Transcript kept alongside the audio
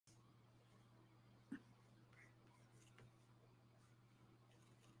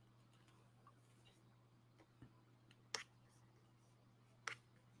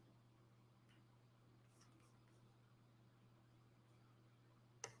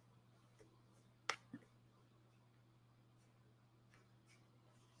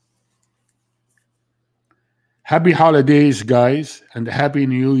Happy holidays, guys, and happy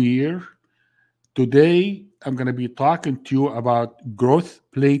new year. Today, I'm going to be talking to you about growth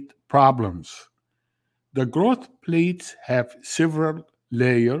plate problems. The growth plates have several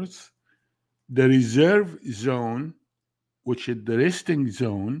layers. The reserve zone, which is the resting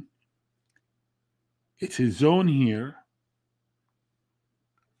zone, it's a zone here,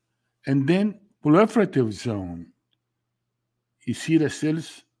 and then proliferative zone. You see the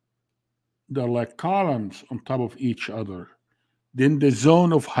cells, they're like columns on top of each other. Then the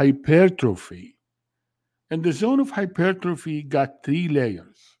zone of hypertrophy. And the zone of hypertrophy got three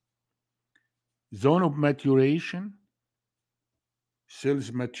layers: zone of maturation,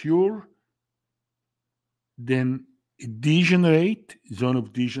 cells mature, then degenerate, zone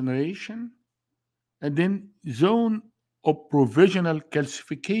of degeneration, and then zone of provisional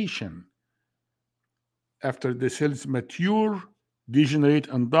calcification. After the cells mature, degenerate,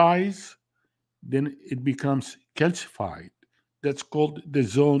 and dies, then it becomes calcified. That's called the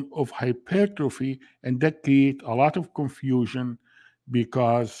zone of hypertrophy, and that creates a lot of confusion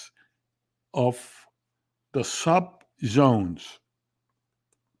because of the sub zones.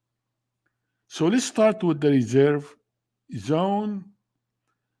 So let's start with the reserve zone.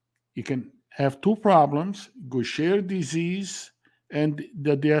 You can have two problems: Gaucher disease and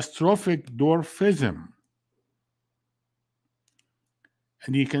the dystrophic dwarfism.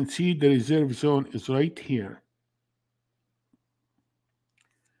 And you can see the reserve zone is right here.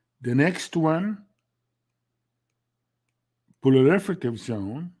 The next one, proliferative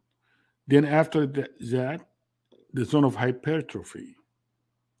zone. Then after that, the zone of hypertrophy.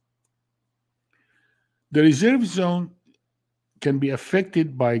 The reserve zone can be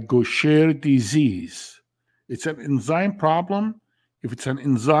affected by Gaucher disease. It's an enzyme problem. If it's an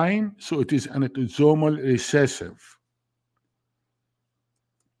enzyme, so it is an autosomal recessive.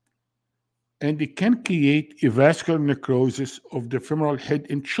 And it can create a vascular necrosis of the femoral head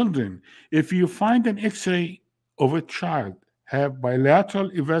in children. If you find an X-ray of a child have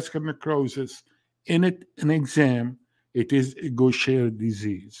bilateral avascular necrosis in it, an exam, it is a Gaucher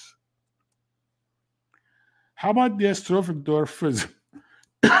disease. How about dystrophic dwarfism?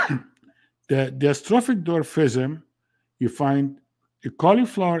 The dystrophic dwarfism, you find a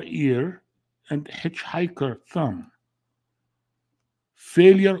cauliflower ear and hitchhiker thumb.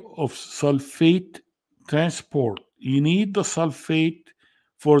 Failure of sulfate transport. You need the sulfate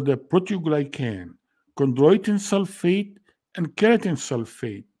for the proteoglycan, chondroitin sulfate, and keratin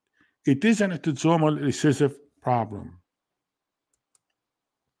sulfate. It is an autosomal recessive problem.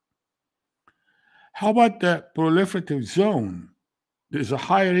 How about the proliferative zone? There's a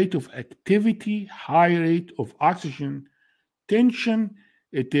high rate of activity, high rate of oxygen tension.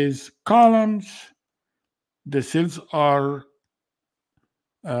 It is columns. The cells are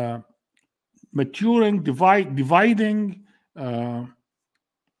maturing, dividing,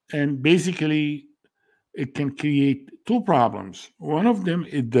 and basically it can create two problems. One of them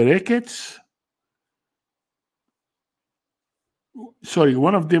is the rickets.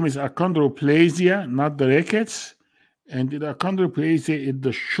 One of them is achondroplasia, not the rickets. And the achondroplasia is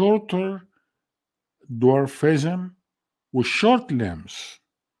the shorter dwarfism with short limbs.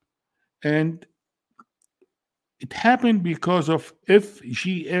 And it happened because of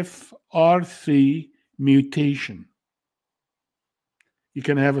FGFR3 mutation. You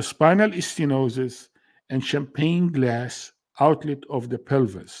can have a spinal stenosis and champagne glass outlet of the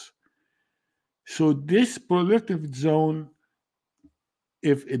pelvis. So this proliferative zone,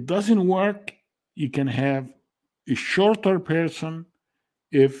 if it doesn't work, you can have a shorter person.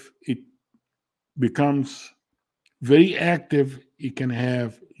 If it becomes very active, you can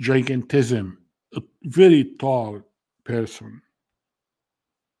have gigantism, a very tall person.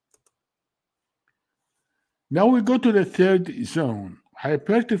 Now we go to the third zone,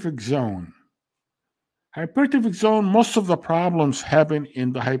 hypertrophic zone. Hypertrophic zone, most of the problems happen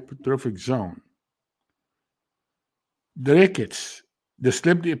in the hypertrophic zone. The rickets, the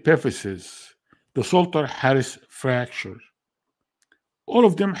slipped epiphysis, the Salter-Harris fracture, all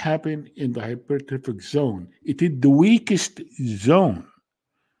of them happen in the hypertrophic zone. It is the weakest zone.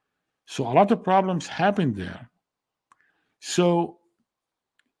 So a lot of problems happen there. So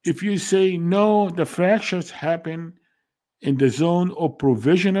if you say, no, the fractures happen in the zone of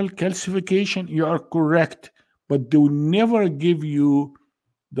provisional calcification, you are correct, but they will never give you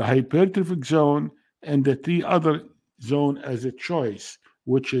the hypertrophic zone and the three other zone as a choice,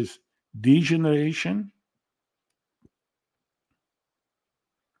 which is degeneration,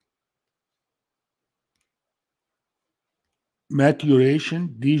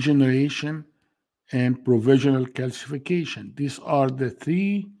 maturation, degeneration, and provisional calcification. These are the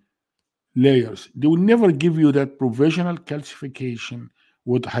three layers. They will never give you that provisional calcification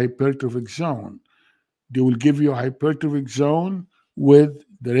with hypertrophic zone. They will give you a hypertrophic zone with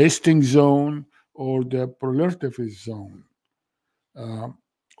the resting zone or the proliferative zone, uh,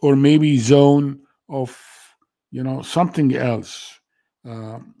 or maybe zone of something else,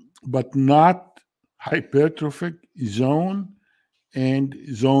 but not hypertrophic zone and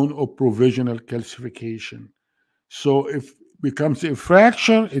zone of provisional calcification. So if becomes a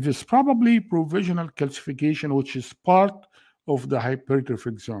fracture, it is probably provisional calcification, which is part of the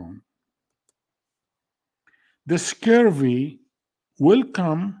hypertrophic zone. The scurvy will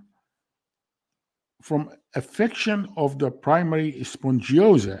come from affection of the primary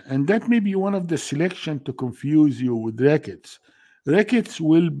spongiosa, and that may be one of the selection to confuse you with rickets. Rickets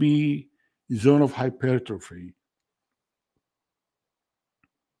will be zone of hypertrophy.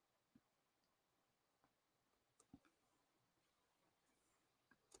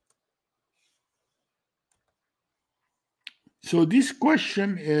 So this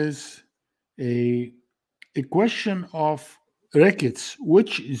question is a question of rickets.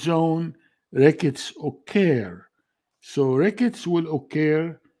 Which zone rickets occur? So rickets will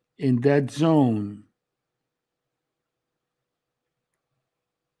occur in that zone,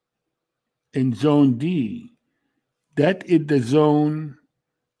 in zone D. That is the zone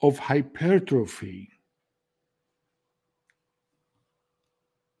of hypertrophy.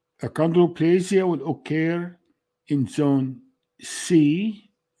 Achondroplasia will occur in zone C,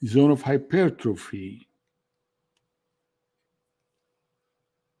 zone of hypertrophy.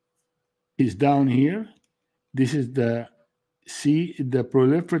 Is down here. This is the C, the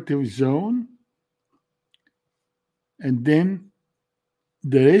proliferative zone. And then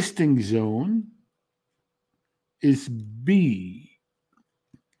the resting zone is B.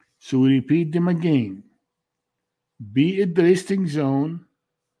 So we repeat them again. B is the resting zone.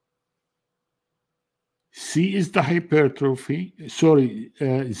 C is the hypertrophy.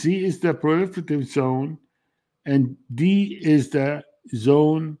 Z is the proliferative zone. And D is the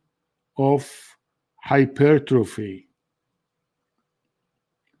zone of hypertrophy,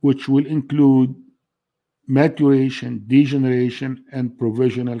 which will include maturation, degeneration, and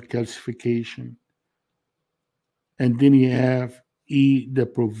provisional calcification. And then you have E,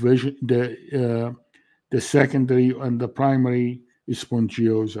 the secondary and the primary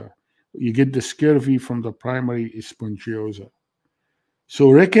spongiosa. You get the scurvy from the primary spongiosa. So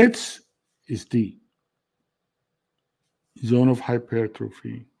rickets is D, zone of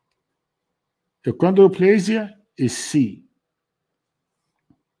hypertrophy. Achondroplasia is C.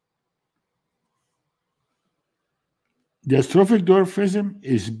 Dystrophic dwarfism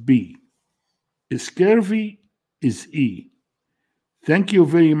is B. Scurvy is E. Thank you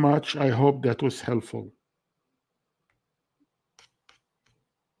very much. I hope that was helpful.